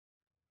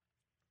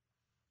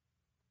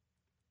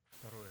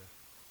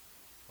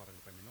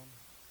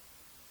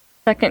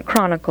2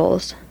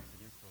 Chronicles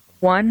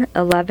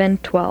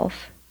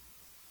 1:11-12.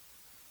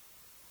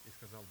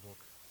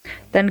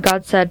 Then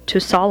God said to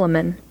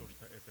Solomon,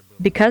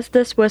 "Because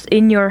this was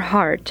in your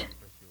heart,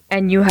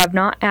 and you have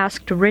not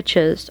asked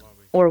riches,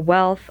 or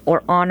wealth,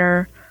 or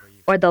honor,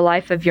 or the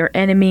life of your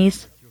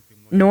enemies,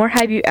 nor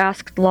have you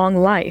asked long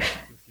life,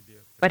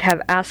 but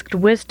have asked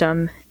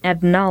wisdom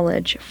and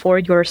knowledge for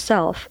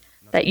yourself,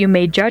 that you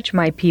may judge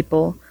my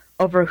people,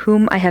 over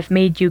whom I have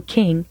made you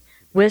king.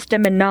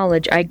 Wisdom and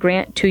knowledge I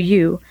grant to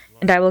you,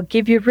 and I will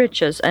give you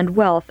riches and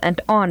wealth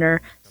and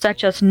honor,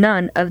 such as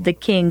none of the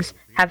kings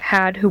have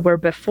had who were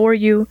before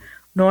you,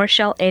 nor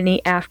shall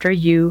any after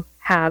you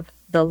have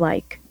the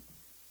like."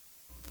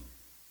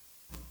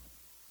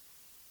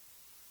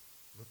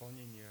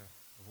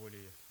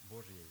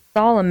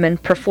 Solomon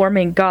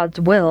performing God's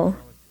will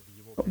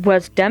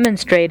was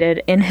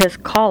demonstrated in his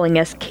calling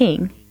as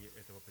king,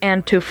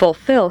 and to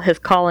fulfill his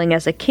calling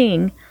as a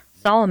king,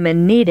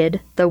 Solomon needed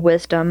the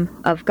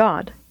wisdom of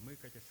God.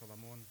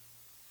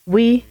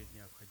 We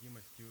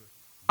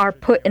are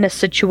put in a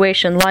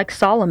situation like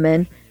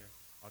Solomon,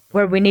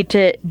 where we need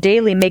to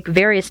daily make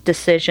various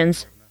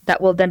decisions that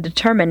will then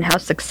determine how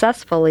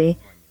successfully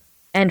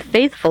and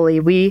faithfully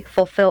we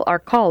fulfill our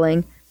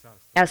calling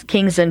as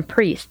kings and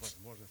priests,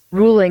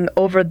 ruling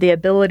over the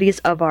abilities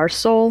of our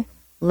soul,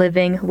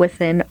 living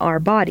within our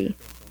body.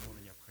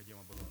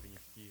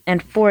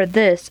 And for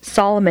this,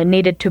 Solomon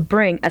needed to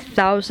bring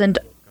 1,000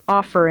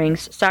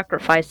 offerings,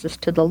 sacrifices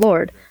to the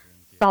Lord.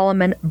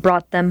 Solomon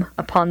brought them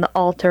upon the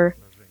altar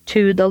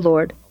to the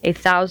Lord,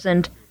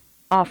 1,000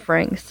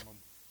 offerings,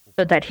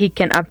 so that he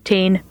can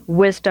obtain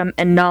wisdom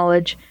and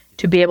knowledge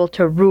to be able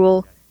to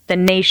rule the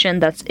nation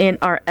that's in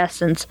our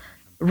essence,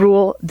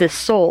 rule the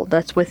soul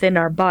that's within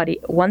our body.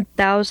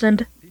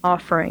 1,000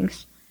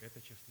 offerings.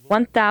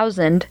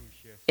 1,000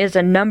 is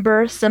a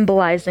number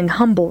symbolizing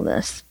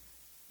humbleness,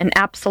 an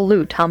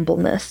absolute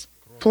humbleness,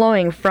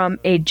 flowing from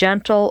a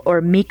gentle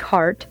or meek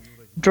heart,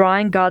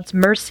 drawing God's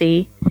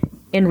mercy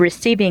in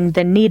receiving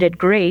the needed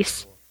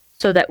grace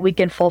so that we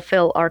can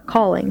fulfill our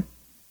calling.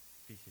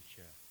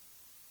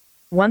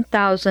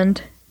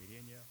 1,000,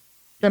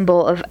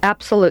 symbol of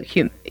absolute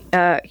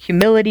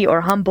humility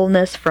or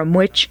humbleness from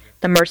which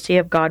the mercy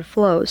of God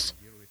flows,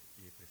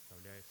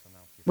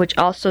 which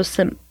also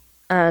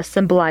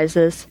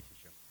symbolizes,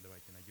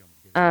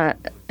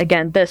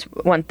 again, this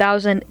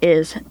 1,000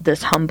 is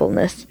this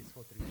humbleness.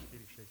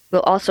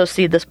 We'll also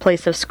see this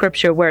place of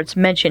Scripture where it's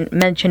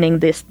mentioning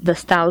this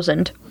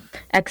 1,000.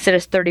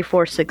 Exodus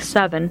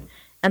 34:6-7.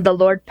 And the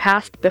Lord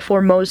passed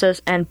before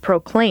Moses and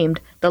proclaimed,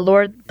 the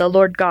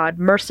Lord God,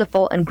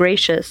 merciful and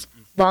gracious,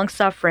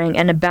 long-suffering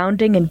and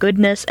abounding in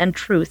goodness and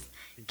truth,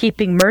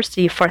 keeping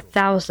mercy for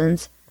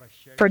thousands,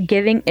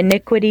 forgiving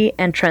iniquity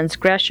and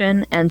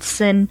transgression and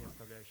sin,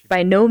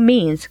 by no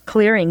means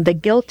clearing the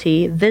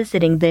guilty,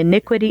 visiting the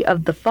iniquity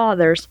of the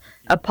fathers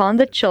upon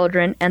the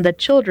children and the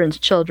children's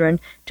children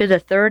to the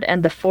third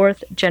and the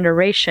fourth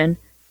generation.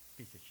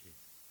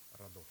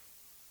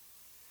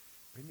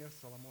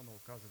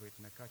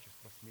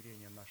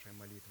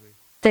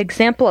 The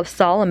example of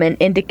Solomon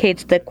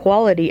indicates the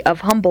quality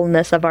of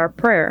humbleness of our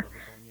prayer,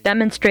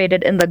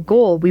 demonstrated in the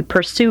goal we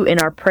pursue in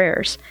our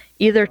prayers,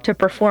 either to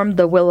perform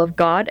the will of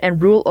God and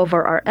rule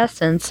over our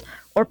essence,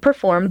 or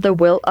perform the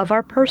will of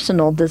our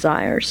personal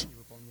desires.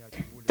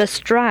 The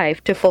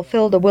strive to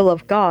fulfill the will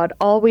of God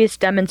always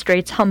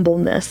demonstrates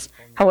humbleness.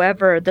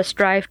 However, the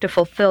strive to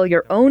fulfill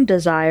your own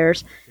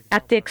desires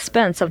at the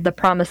expense of the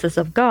promises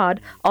of God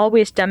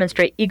always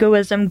demonstrate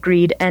egoism,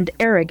 greed, and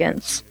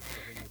arrogance.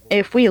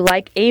 If we,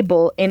 like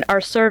Abel, in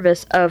our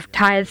service of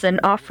tithes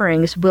and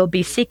offerings, will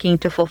be seeking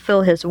to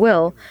fulfill his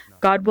will,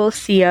 God will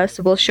see us,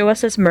 will show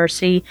us his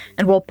mercy,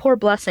 and will pour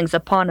blessings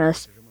upon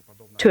us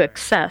to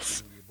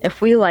excess. If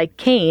we, like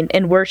Cain,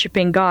 in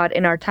worshiping God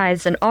in our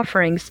tithes and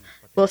offerings,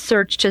 will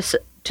search to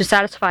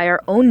satisfy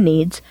our own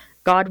needs,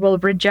 God will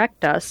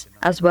reject us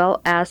as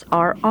well as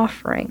our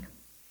offering.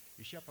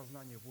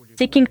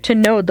 Seeking to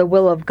know the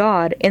will of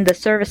God in the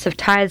service of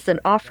tithes and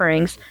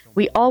offerings,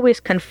 we always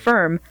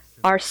confirm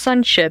our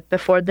sonship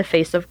before the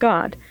face of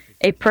God.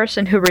 A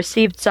person who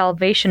received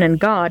salvation in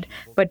God,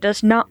 but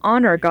does not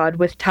honor God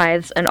with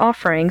tithes and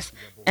offerings,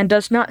 and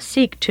does not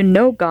seek to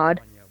know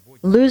God,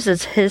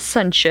 loses his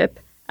sonship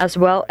as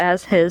well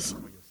as his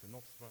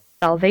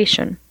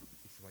salvation.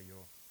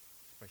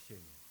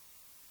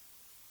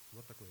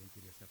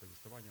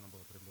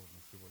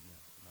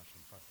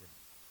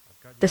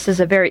 This is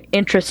a very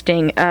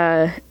interesting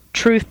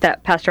truth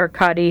that Pastor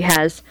Arkady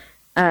has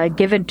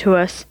given to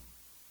us.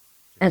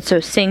 And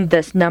so seeing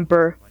this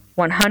number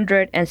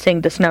 100 and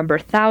seeing this number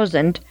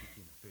 1,000,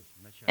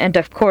 and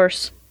of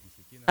course,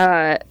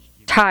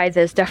 tithe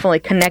is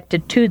definitely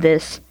connected to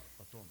this,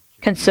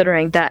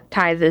 considering that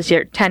tithe is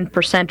your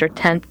 10% or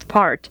 10th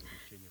part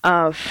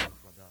of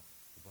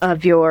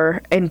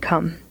your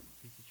income.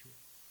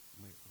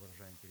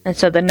 And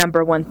so the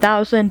number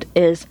 1,000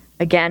 is,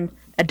 again,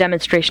 a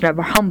demonstration of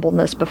our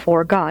humbleness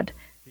before God.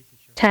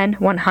 10,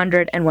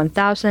 100, and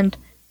 1,000,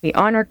 we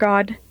honor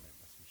God,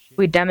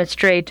 we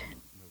demonstrate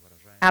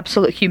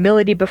absolute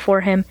humility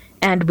before Him,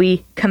 and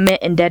we commit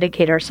and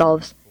dedicate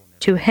ourselves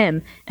to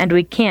Him. And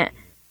we can't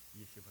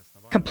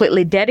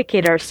completely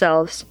dedicate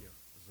ourselves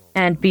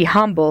and be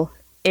humble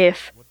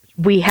if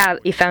we have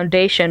a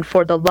foundation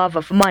for the love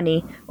of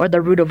money or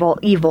the root of all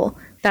evil.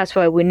 That's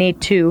why we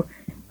need to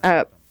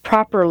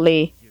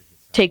properly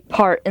take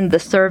part in the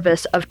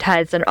service of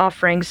tithes and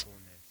offerings.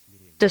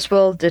 This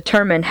will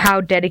determine how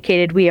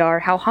dedicated we are,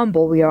 how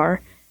humble we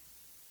are.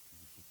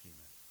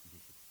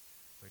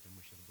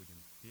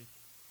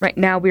 Right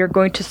now we are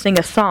going to sing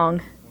a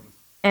song,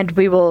 and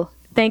we will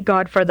thank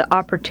God for the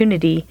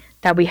opportunity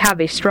that we have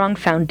a strong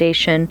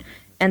foundation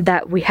and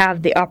that we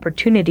have the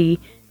opportunity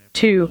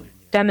to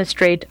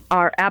demonstrate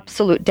our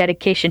absolute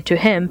dedication to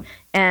Him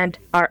and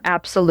our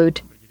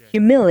absolute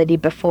humility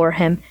before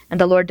Him.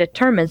 And the Lord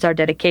determines our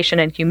dedication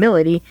and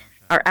humility,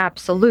 our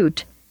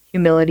absolute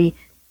humility,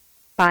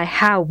 by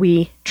how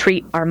we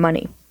treat our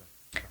money.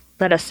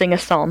 Let us sing a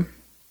psalm.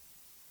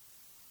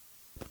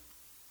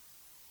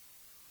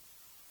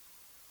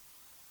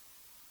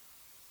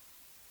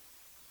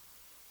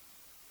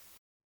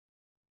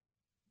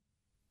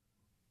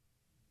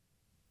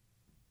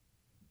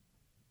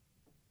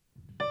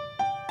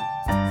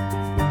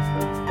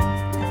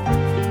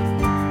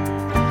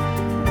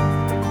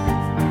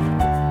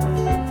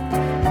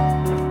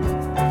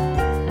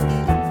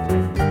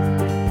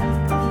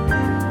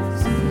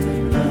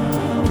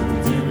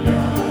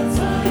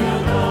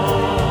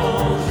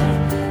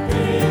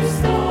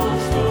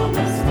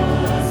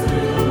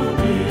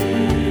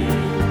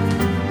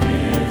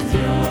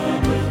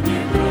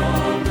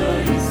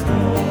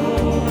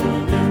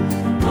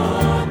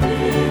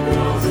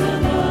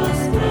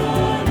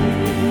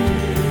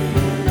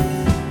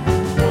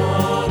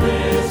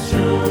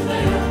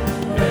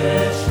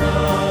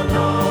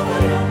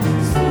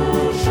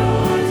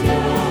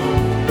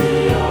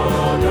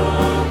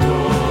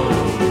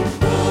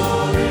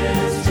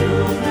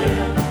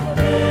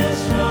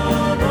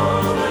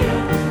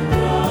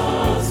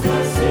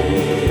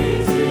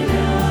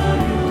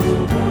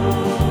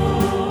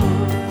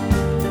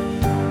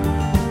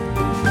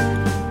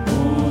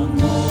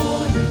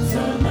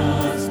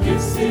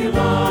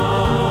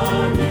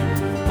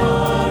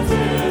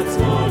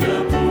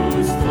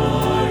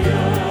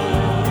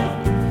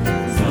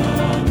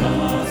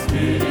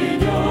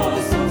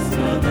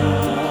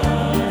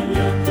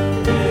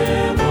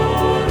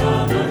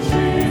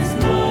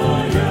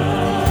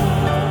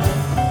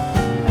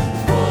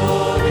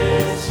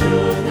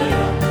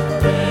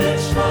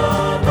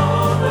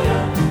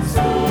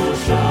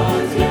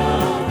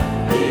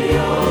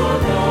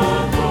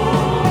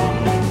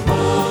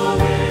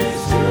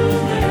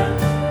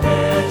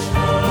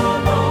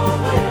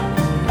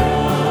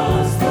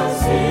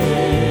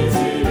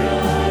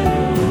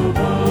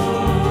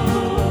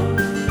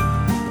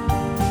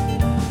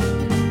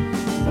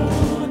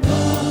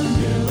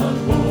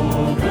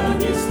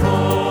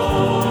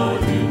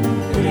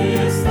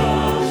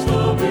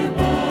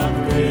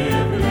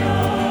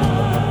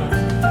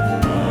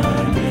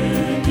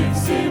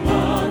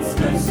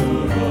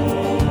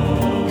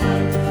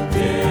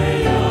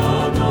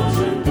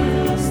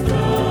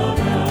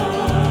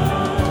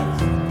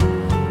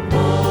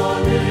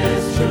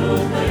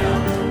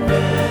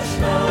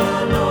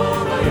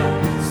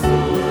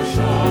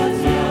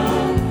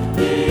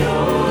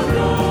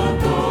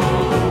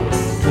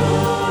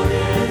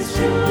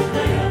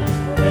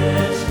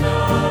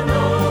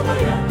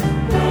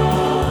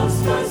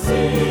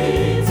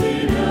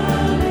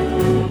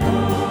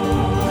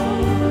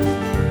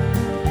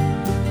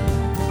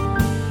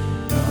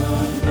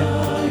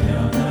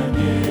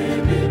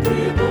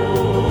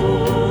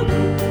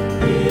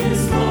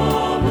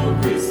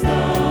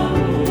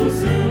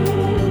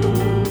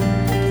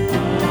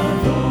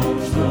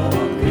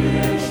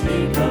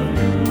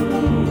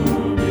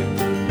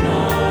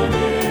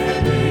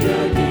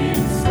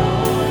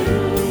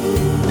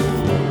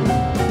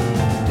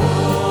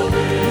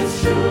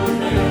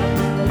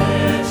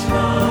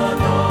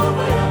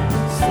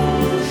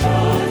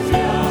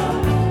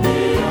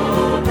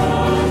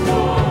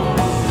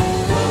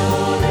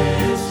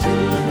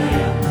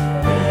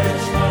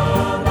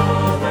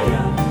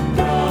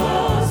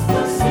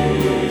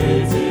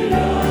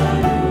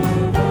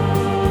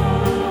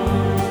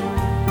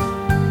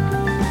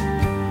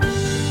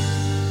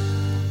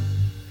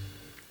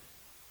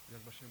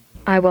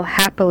 I will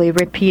happily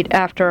repeat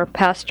after our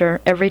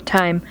pastor every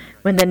time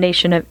when the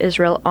nation of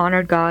Israel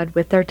honored God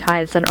with their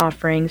tithes and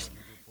offerings.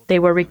 They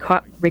were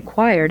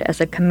required as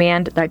a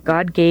command that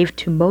God gave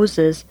to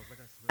Moses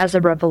as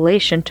a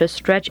revelation to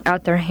stretch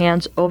out their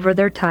hands over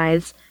their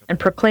tithes and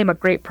proclaim a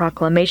great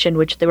proclamation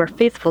which they were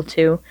faithful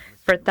to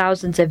for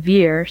thousands of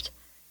years.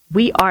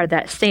 We are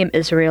that same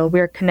Israel.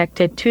 We are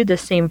connected to the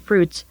same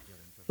fruits.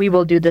 We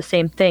will do the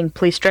same thing.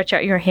 Please stretch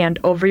out your hand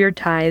over your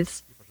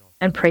tithes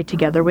and pray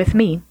together with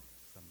me.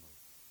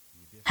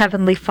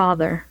 Heavenly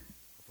Father,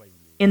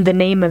 in the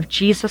name of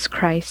Jesus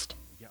Christ,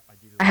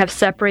 I have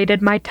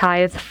separated my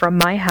tithe from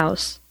my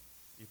house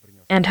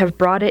and have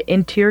brought it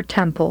into your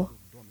temple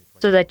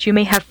so that you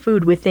may have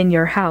food within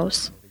your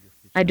house.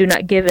 I do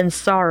not give in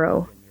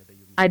sorrow.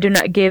 I do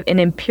not give in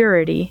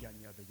impurity.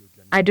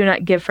 I do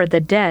not give for the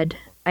dead.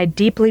 I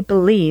deeply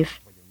believe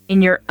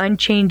in your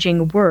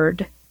unchanging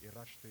word,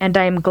 and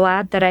I am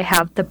glad that I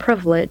have the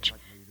privilege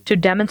to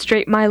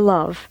demonstrate my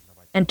love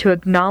and to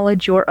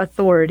acknowledge your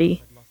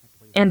authority.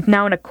 And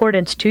now, in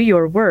accordance to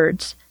your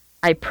words,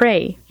 I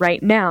pray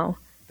right now,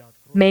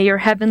 may your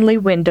heavenly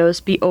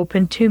windows be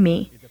opened to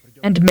me,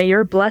 and may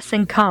your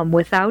blessing come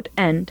without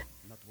end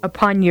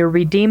upon your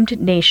redeemed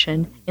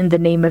nation, in the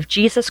name of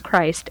Jesus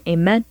Christ.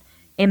 Amen.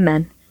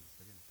 Amen.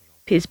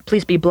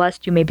 Please be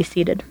blessed. You may be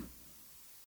seated.